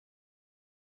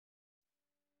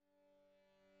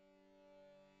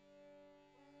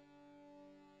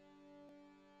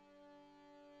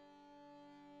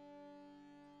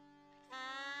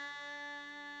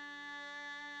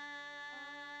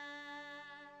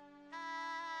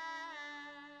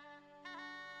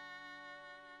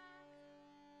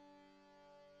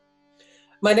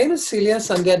My name is Celia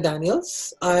Sandhya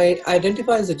Daniels. I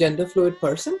identify as a gender fluid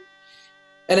person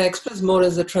and I express more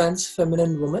as a trans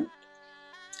feminine woman.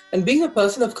 And being a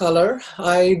person of color,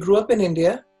 I grew up in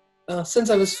India.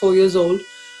 Since I was 4 years old,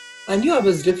 I knew I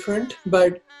was different,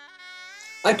 but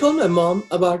I told my mom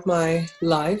about my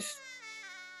life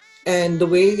and the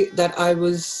way that I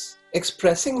was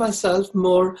expressing myself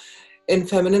more in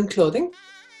feminine clothing.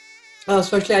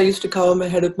 Especially, I used to cover my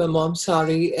head with my mom's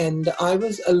sari, and I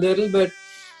was a little bit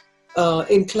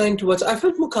inclined towards, I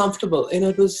felt more comfortable, and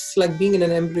it was like being in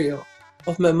an embryo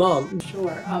of my mom.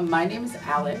 Sure. My name is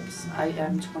Alex. I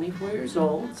am 24 years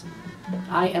old.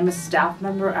 I am a staff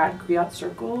member at Kriyat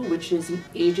Circle, which is an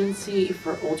agency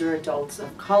for older adults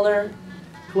of color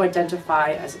who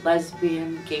identify as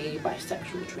lesbian, gay,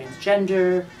 bisexual,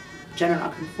 transgender, gender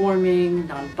nonconforming,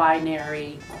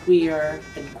 non-binary, queer,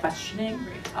 and questioning.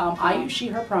 I use she,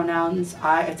 her pronouns.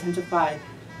 I identify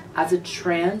as a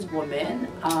trans woman.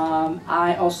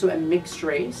 I also am mixed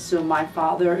race, so my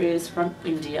father is from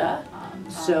India.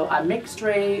 So I'm mixed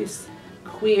race,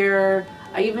 queer.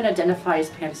 I even identify as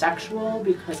pansexual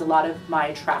because a lot of my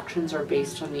attractions are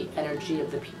based on the energy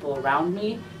of the people around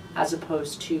me, as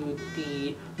opposed to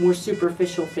the more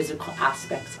superficial physical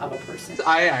aspects of a person.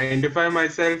 I identify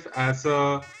myself as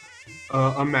a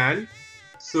man,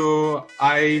 so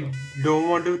I don't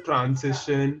want to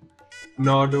transition,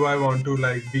 nor do I want to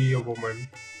be a woman.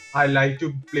 I like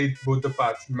to play both the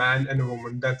parts, man and a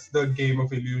woman. That's the game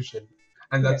of illusion,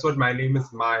 and that's what my name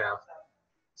is, Maya.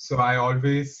 So I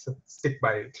always stick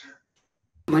by it.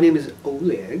 My name is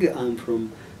Oleg. I'm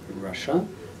from Russia,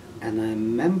 and I'm a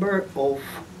member of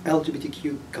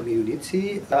LGBTQ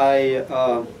community. I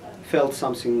felt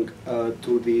something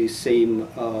to the same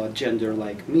gender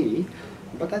like me,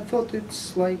 but I thought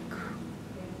it's like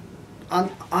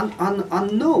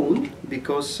unknown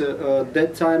because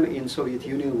that time in Soviet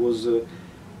Union was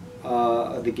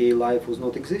the gay life was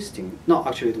not existing. No,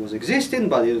 actually it was existing,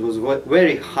 but it was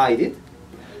very hidden,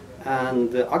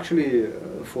 and actually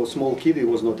for small kid it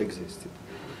was not existing.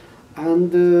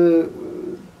 And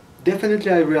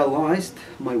definitely I realized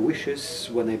my wishes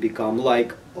when I become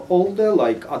like older,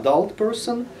 like adult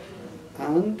person,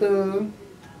 and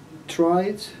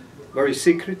tried very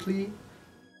secretly.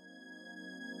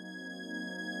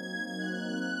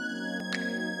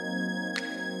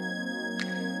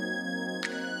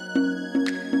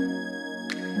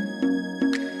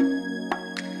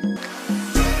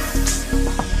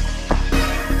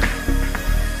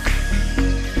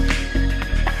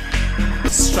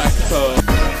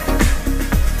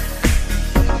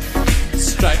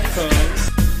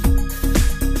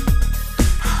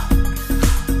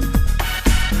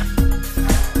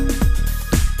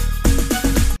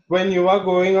 When you are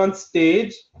going on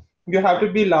stage, you have to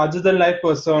be larger than life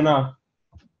persona.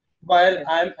 While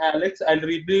I'm Alex, I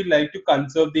really like to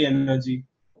conserve the energy.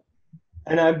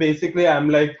 And I'm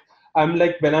like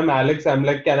when I'm Alex, I'm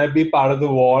like, can I be part of the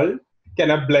wall? Can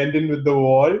I blend in with the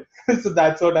wall? So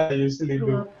that's what I usually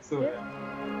do. So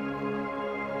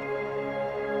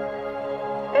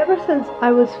ever since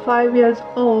I was 5 years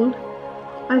old,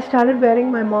 I started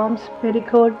wearing my mom's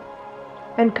petticoat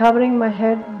and covering my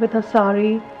head with a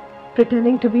sari,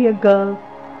 pretending to be a girl.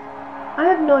 I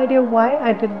have no idea why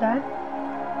I did that,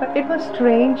 but it was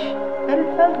strange and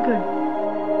it felt good.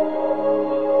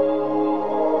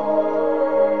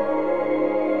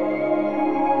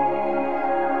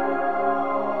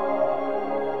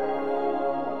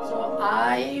 So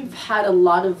I've had a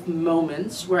lot of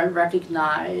moments where I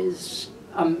recognize,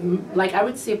 I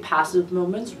would say passive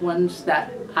moments, ones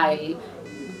that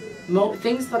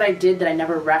things that I did that I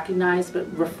never recognized but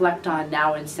reflect on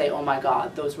now and say, oh my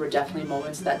god, those were definitely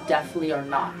moments that definitely are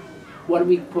not what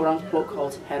we quote unquote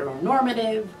called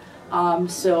heteronormative.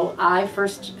 So I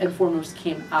first and foremost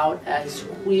came out as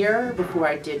queer before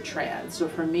I did trans. So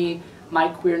for me, my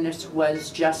queerness was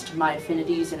just my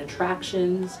affinities and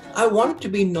attractions. I wanted to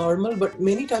be normal, but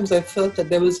many times I felt that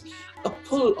there was a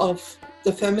pull of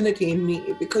the femininity in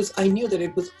me because I knew that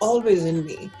it was always in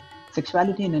me.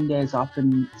 Sexuality in India is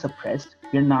often suppressed.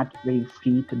 We're not very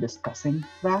free to discussing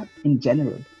that in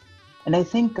general. And I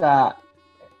think, I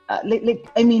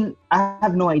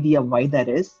have no idea why that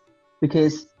is,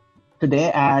 because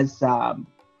today as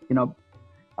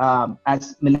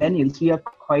millennials, we are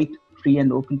quite free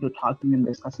and open to talking and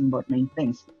discussing about many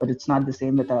things, but it's not the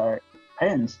same with our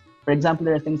parents. For example,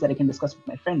 there are things that I can discuss with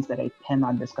my friends that I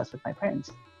cannot discuss with my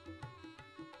parents.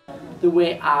 The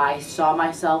way I saw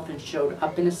myself and showed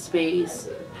up in a space,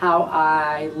 how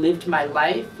I lived my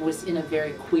life was in a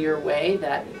very queer way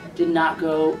that did not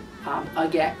go,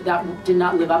 that did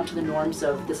not live up to the norms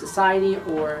of the society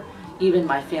or even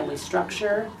my family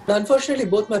structure. Unfortunately,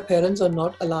 both my parents are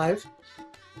not alive.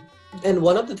 And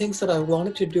one of the things that I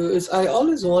wanted to do is I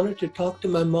always wanted to talk to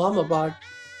my mom about,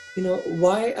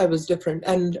 why I was different.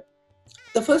 And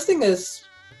the first thing is,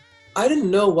 I didn't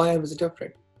know why I was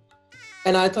different.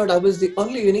 And I thought I was the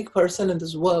only unique person in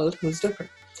this world who was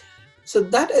different. So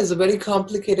that is a very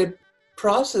complicated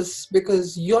process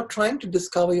because you're trying to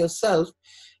discover yourself,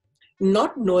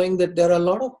 not knowing that there are a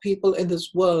lot of people in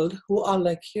this world who are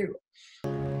like you.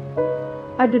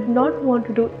 I did not want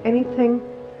to do anything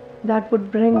that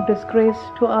would bring disgrace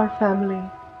to our family.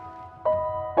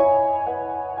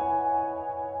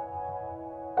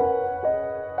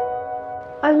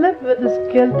 I lived with this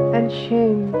guilt and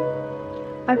shame.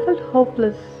 I felt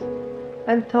hopeless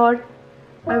and thought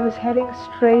I was heading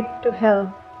straight to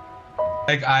hell.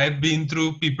 Like I've been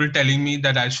through people telling me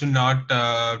that I should not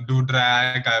do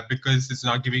drag because it's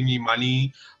not giving me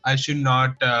money. I should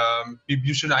not.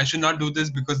 I should not do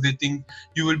this because they think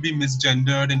you will be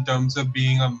misgendered in terms of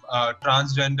being a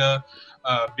transgender,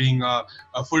 being a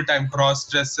full-time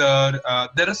cross-dresser.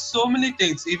 There are so many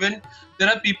things. Even there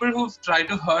are people who've tried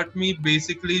to hurt me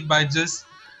basically by just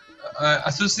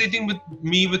associating with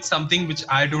me with something which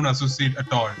I don't associate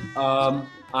at all.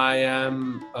 I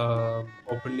am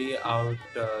openly out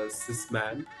cis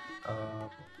man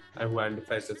who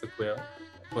identifies as a queer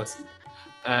person,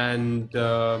 and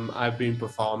I've been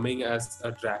performing as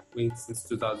a drag queen since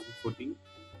 2014.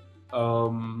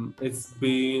 It's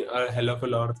been a hell of a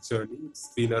lot of journey. It's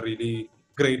been a really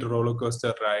great roller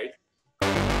coaster ride.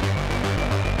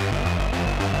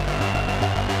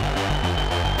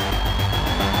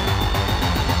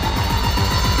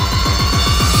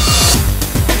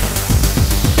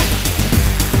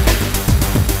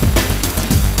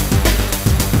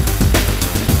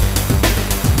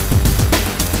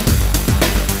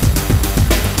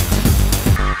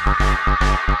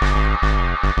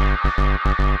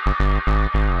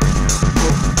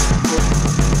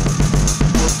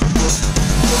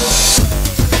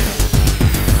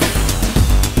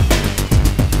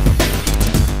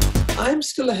 I'm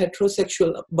still a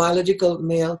heterosexual, biological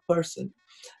male person.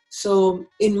 So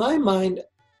in my mind,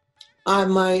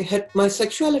 my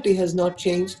sexuality has not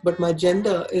changed, but my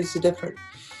gender is different.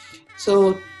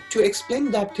 So to explain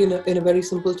that in a very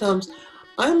simple terms,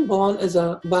 I'm born as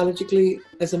a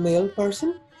male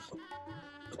person,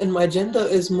 and my gender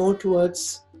is more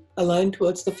aligned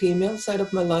towards the female side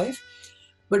of my life.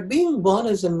 But being born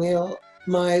as a male,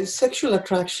 my sexual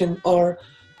attraction or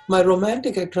my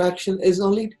romantic attraction is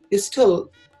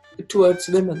still towards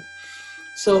women.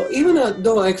 So even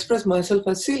though I express myself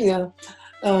as Celia,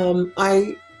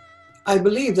 I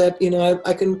believe that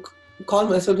I can call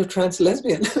myself a trans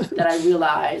lesbian. That I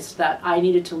realized that I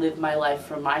needed to live my life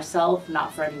for myself,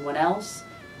 not for anyone else.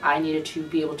 I needed to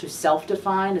be able to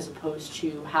self-define as opposed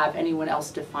to have anyone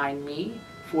else define me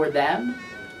for them.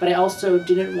 But I also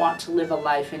didn't want to live a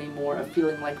life anymore of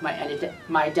feeling like my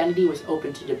identity was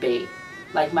open to debate.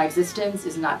 Like my existence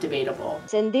is not debatable.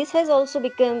 And this has also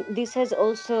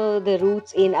the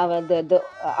roots in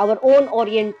our own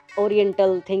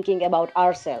oriental thinking about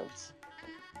ourselves,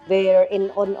 where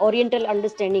an oriental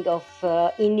understanding of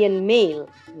Indian male,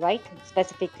 right,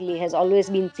 specifically has always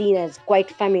been seen as quite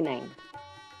feminine.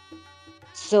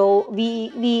 So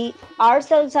we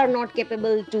ourselves are not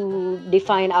capable to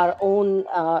define our own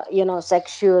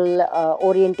sexual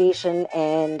orientation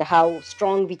and how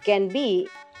strong we can be.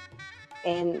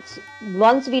 And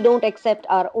once we don't accept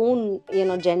our own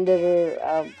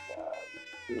gender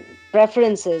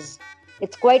preferences,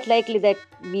 it's quite likely that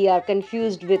we are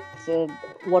confused with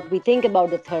what we think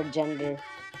about the third gender.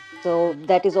 So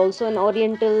that is also an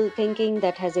oriental thinking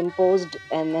that has imposed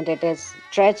and that has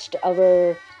stretched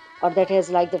that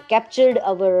has captured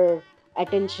our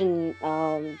attention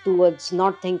towards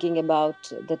not thinking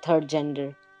about the third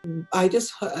gender. I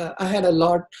had a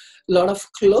lot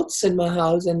of clothes in my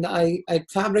house, and I had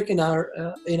fabric in our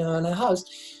house.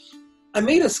 I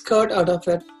made a skirt out of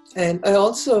it, and I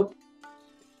also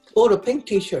wore a pink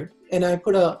T-shirt, and I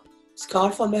put a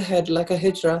scarf on my head like a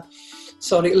hijab,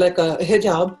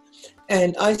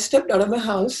 and I stepped out of my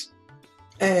house,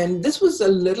 and this was a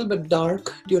little bit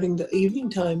dark during the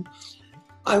evening time.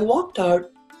 I walked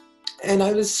out, and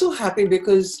I was so happy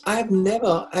because I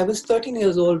was 13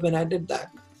 years old when I did that.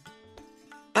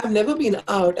 I've never been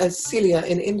out as Celia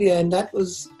in India, and that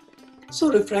was so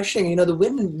refreshing. The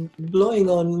wind blowing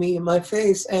on me, my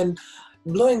face, and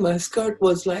blowing my skirt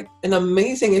was like an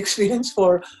amazing experience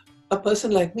for a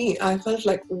person like me. I felt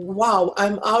like, wow,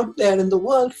 I'm out there in the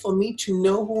world for me to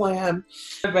know who I am.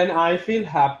 When I feel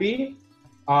happy,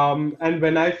 and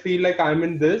when I feel like I'm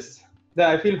in this, then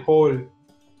I feel whole.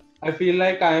 I feel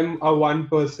like I'm a one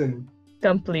person.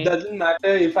 Complete. Doesn't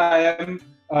matter if I am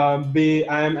I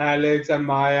am Alex, I'm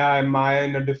Maya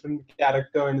in a different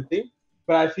character or anything,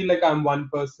 but I feel like I'm one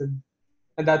person,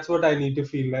 and that's what I need to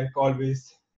feel like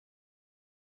always.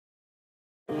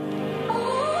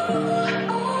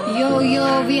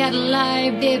 Yo, we are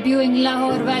live, debuting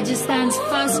Lahore, Rajasthan's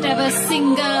first ever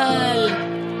single.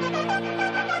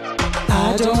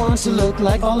 I don't want to look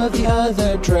like all of the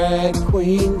other drag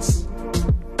queens.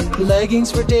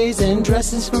 Leggings for days and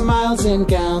dresses for miles and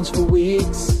gowns for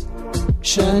weeks.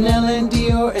 Chanel and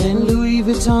Dior and Louis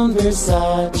Vuitton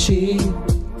Versace.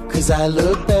 'Cause I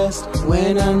look best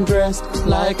when I'm dressed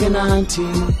like an auntie.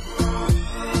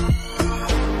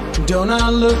 Don't I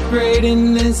look great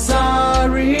in this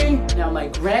sari? Now my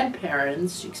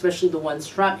grandparents, especially the ones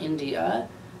from India,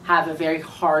 have a very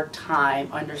hard time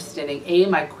understanding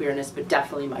my queerness, but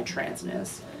definitely my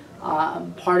transness.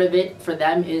 Part of it for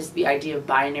them is the idea of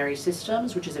binary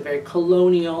systems, which is a very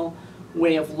colonial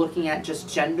way of looking at just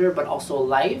gender, but also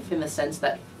life, in the sense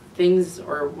that things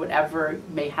or whatever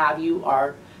may have you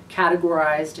are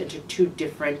categorized into two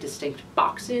different distinct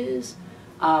boxes.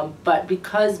 But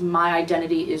because my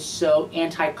identity is so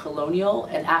anti-colonial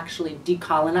and actually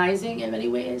decolonizing in many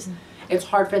ways, it's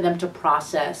hard for them to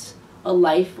process a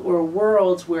life or a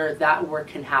world where that work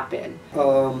can happen.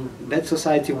 That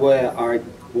society where I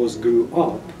grew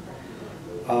up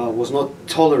was not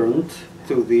tolerant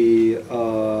to the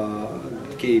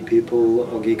gay people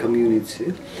or gay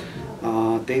community.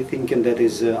 They think that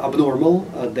is abnormal,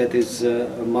 that is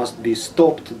must be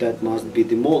stopped, that must be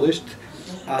demolished.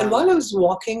 And while I was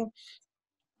walking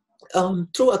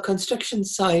through a construction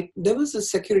site, there was a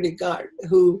security guard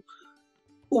who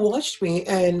watched me,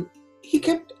 and he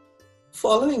kept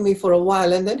following me for a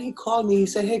while, and then he called me. He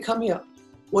said, "Hey, come here.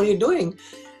 What are you doing?"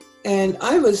 And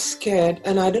I was scared,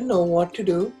 and I didn't know what to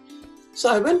do. So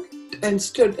I went and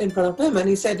stood in front of him, and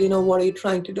he said, "What are you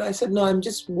trying to do?" I said, "No, I'm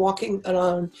just walking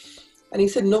around." And he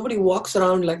said, "Nobody walks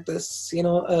around like this,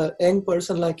 a young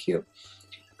person like you."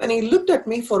 And he looked at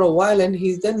me for a while, and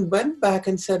he then went back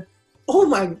and said, "Oh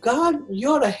my God,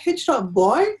 you're a hijra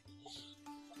boy?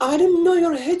 I didn't know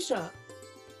you're a hijra."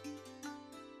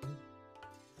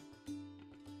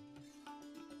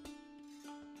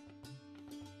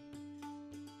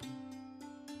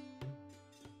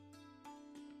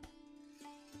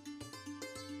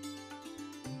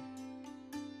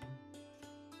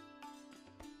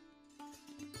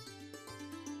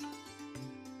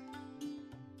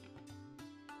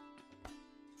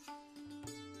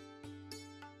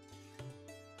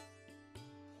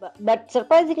 But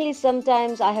surprisingly,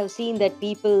 sometimes I have seen that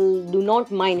people do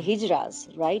not mind hijras,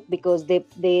 right? Because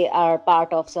they are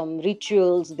part of some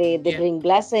rituals, they bring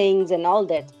blessings and all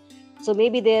that. So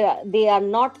maybe they are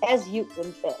not as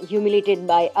humiliated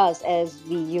by us as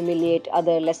we humiliate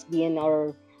other lesbian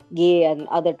or gay and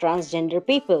other transgender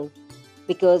people,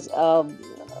 because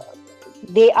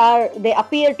they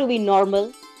appear to be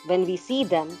normal when we see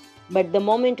them. But the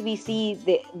moment we see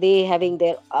they having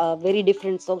their very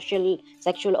different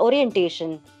sexual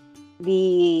orientation,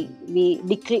 we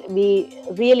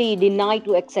really deny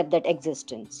to accept that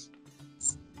existence.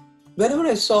 Whenever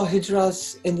I saw hijras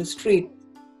in the street,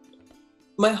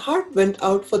 my heart went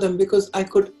out for them because I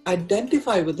could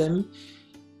identify with them.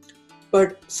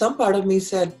 But some part of me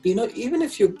said, even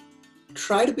if you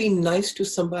try to be nice to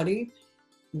somebody,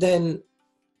 then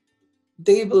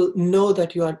they will know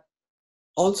that you are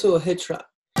also a hijra.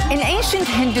 In ancient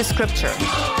Hindu scripture,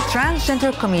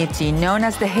 transgender community known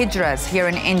as the hijras here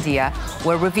in India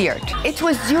were revered. It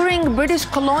was during British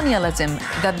colonialism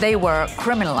that they were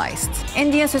criminalized.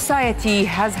 Indian society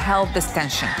has held this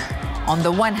tension. On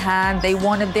the one hand, they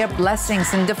wanted their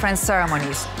blessings in different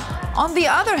ceremonies. On the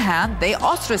other hand, they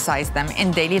ostracized them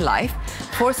in daily life,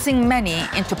 forcing many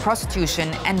into prostitution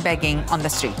and begging on the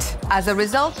street. As a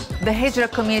result, the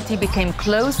hijra community became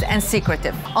closed and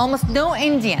secretive. Almost no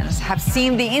Indians have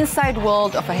seen the inside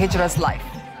world of a hijra's life.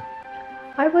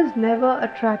 I was never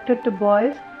attracted to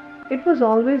boys. It was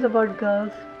always about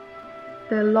girls.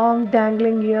 Their long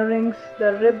dangling earrings,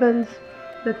 the ribbons,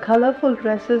 the colorful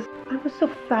dresses. I was so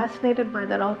fascinated by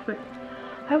their outfit.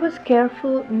 I was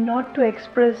careful not to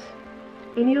express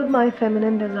any of my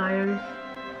feminine desires.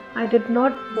 I did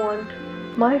not want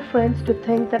my friends to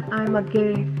think that I'm a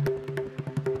gay,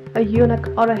 a eunuch,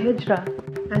 or a hijra,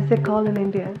 as they call in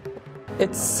India.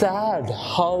 It's sad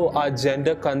how our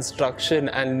gender construction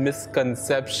and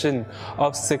misconception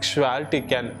of sexuality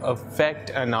can affect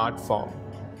an art form.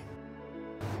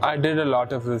 I did a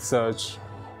lot of research,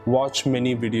 watched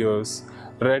many videos,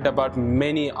 read about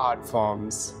many art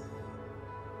forms.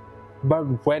 But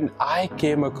when I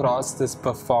came across this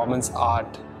performance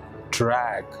art,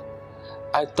 drag.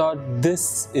 I thought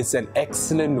this is an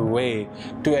excellent way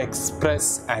to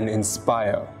express and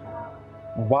inspire.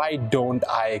 Why don't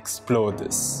I explore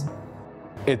this?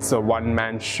 It's a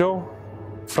one-man show.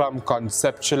 From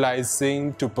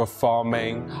conceptualizing to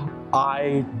performing,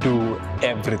 I do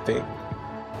everything.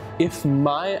 If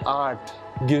my art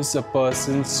gives a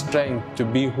person strength to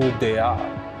be who they are,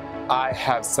 I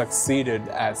have succeeded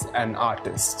as an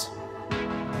artist.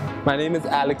 My name is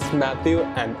Alex Matthew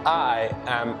and I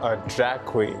am a drag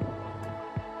queen.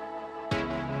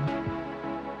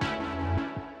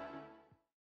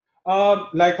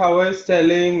 Like how I was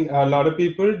telling a lot of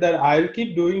people that I'll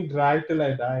keep doing drag till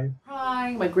I die.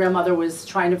 My grandmother was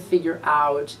trying to figure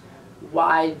out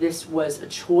why this was a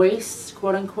choice,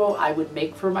 quote unquote, I would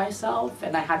make for myself,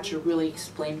 and I had to really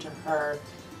explain to her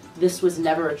this was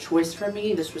never a choice for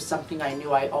me. This was something I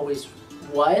knew I always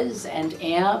was and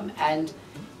am, and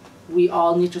we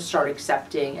all need to start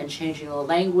accepting and changing the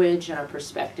language and our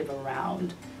perspective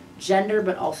around gender,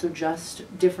 but also just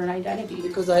different identities.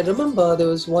 Because I remember there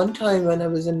was one time when I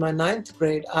was in my 9th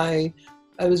grade, I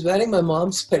was wearing my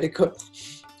mom's petticoat,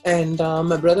 and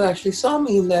my brother actually saw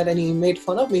me in that and he made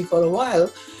fun of me for a while.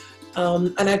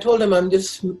 And I told him, I'm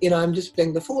just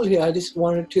playing the fool here. I just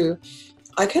wanted to,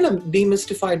 I kind of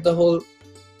demystified the whole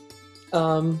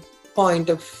point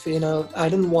of, I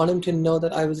didn't want him to know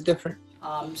that I was different.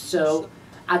 So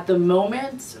at the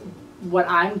moment, what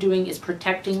I'm doing is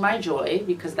protecting my joy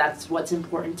because that's what's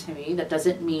important to me. That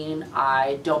doesn't mean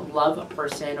I don't love a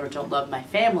person or don't love my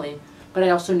family, but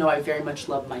I also know I very much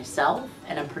love myself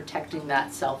and I'm protecting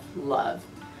that self-love.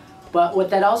 But what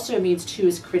that also means too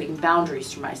is creating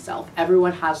boundaries for myself.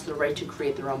 Everyone has the right to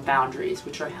create their own boundaries,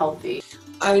 which are healthy.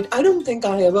 I don't think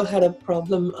I ever had a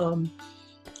problem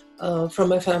from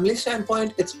my family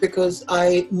standpoint. It's because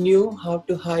I knew how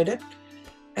to hide it.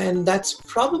 And that's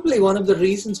probably one of the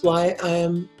reasons why I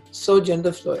am so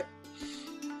gender fluid.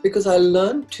 Because I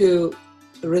learned to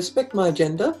respect my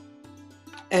gender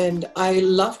and I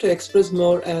love to express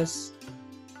more as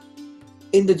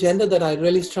in the gender that I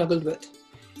really struggled with.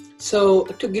 So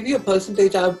to give you a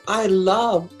percentage, I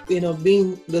love,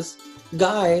 being this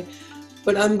guy,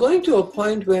 but I'm going to a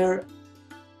point where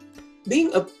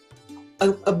being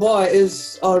a boy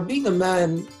is, or being a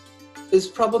man is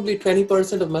probably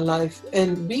 20% of my life,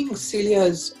 and being Celia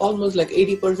is almost like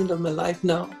 80% of my life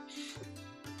now.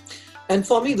 And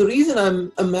for me, the reason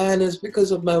I'm a man is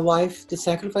because of my wife, the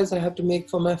sacrifice I have to make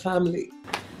for my family.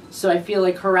 So I feel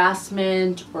like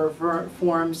harassment or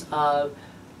forms of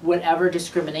whatever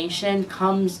discrimination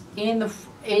comes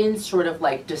in sort of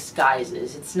like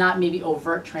disguises. It's not maybe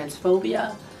overt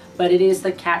transphobia, but it is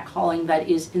the catcalling that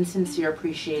is insincere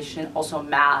appreciation, also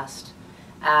masked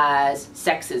as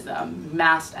sexism,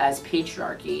 masked as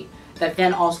patriarchy, that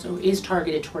then also is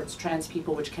targeted towards trans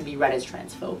people, which can be read as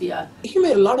transphobia. He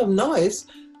made a lot of noise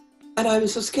and I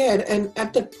was so scared, and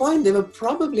at that point there were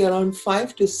probably around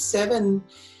 5 to 7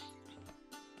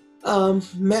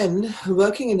 men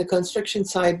working in the construction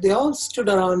site. They all stood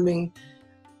around me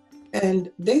and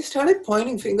they started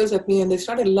pointing fingers at me and they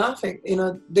started laughing.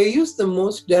 They used the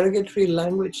most derogatory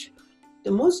language,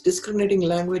 the most discriminating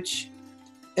language,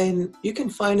 and you can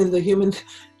find in the human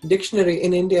dictionary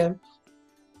in India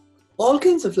all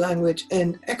kinds of language,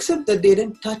 and except that they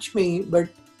didn't touch me, but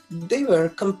they were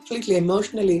completely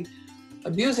emotionally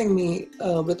abusing me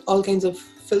with all kinds of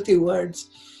filthy words.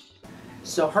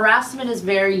 So harassment is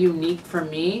very unique for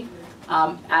me,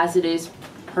 as it is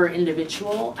per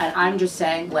individual, and I'm just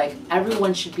saying, like,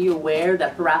 everyone should be aware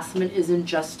that harassment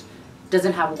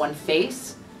doesn't have one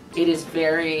face. It is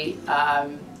very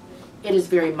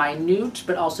minute,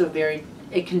 but also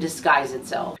it can disguise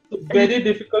itself. It's very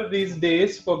difficult these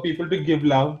days for people to give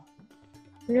love.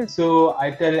 Yeah. So I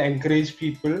encourage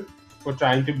people for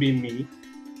trying to be me,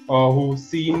 or who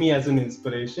see me as an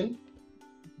inspiration,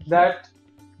 that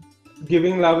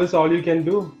giving love is all you can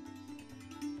do.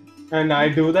 And I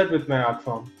do that with my art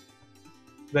form.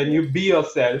 When you be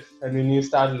yourself and when you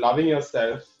start loving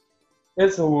yourself,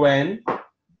 it's when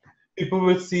people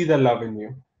will see the love in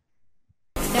you.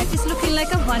 That is looking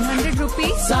like a 100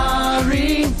 rupees.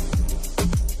 Sorry,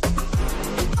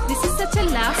 This is such a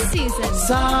last season.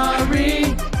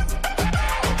 sorry,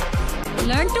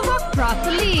 Learn to walk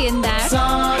properly in that.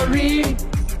 sorry.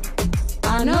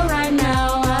 I know right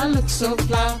now I look so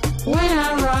fly when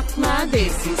I rock my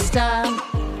Desi style.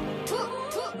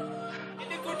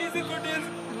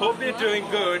 Hope you're doing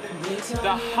good.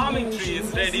 The humming tree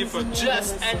is ready for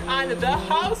just another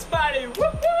house party.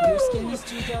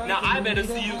 Woohoo! Now I better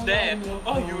see you there,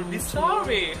 or you'll be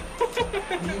sorry.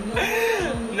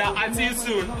 Now I'll see you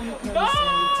soon.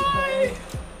 Bye.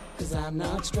 'cause I'm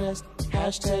not stressed.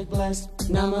 Hashtag blessed,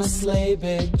 now I'm a slay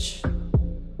bitch.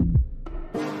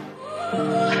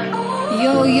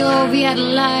 Yo, we are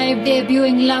live,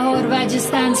 debuting Lahore,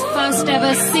 Rajasthan's first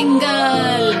ever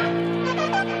single.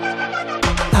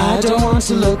 I don't want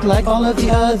to look like all of the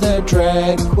other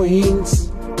drag queens.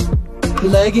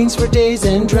 Leggings for days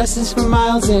and dresses for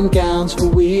miles and gowns for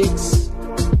weeks.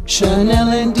 Chanel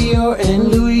and Dior and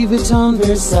Louis Vuitton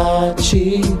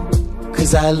Versace.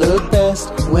 'Cause I look best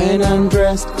when I'm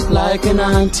dressed like an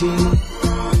auntie.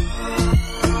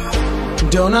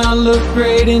 Don't I look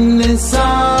great in this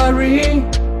sari?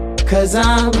 'Cause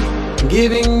I'm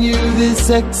giving you this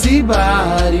sexy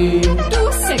body. Too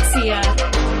sexy, yeah.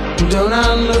 Don't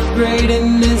I look great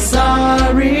in this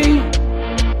sari?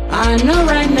 I know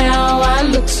right now I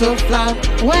look so fly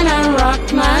when I rock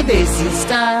my desi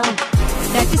style.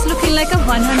 That is looking like a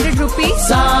 100 rupee.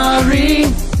 Sorry,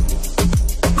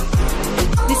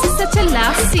 This is such a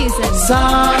last season.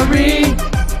 sorry,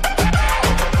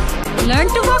 Learn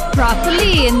to walk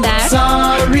properly in that.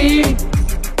 sorry.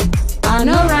 I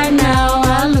know right now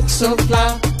I look so fly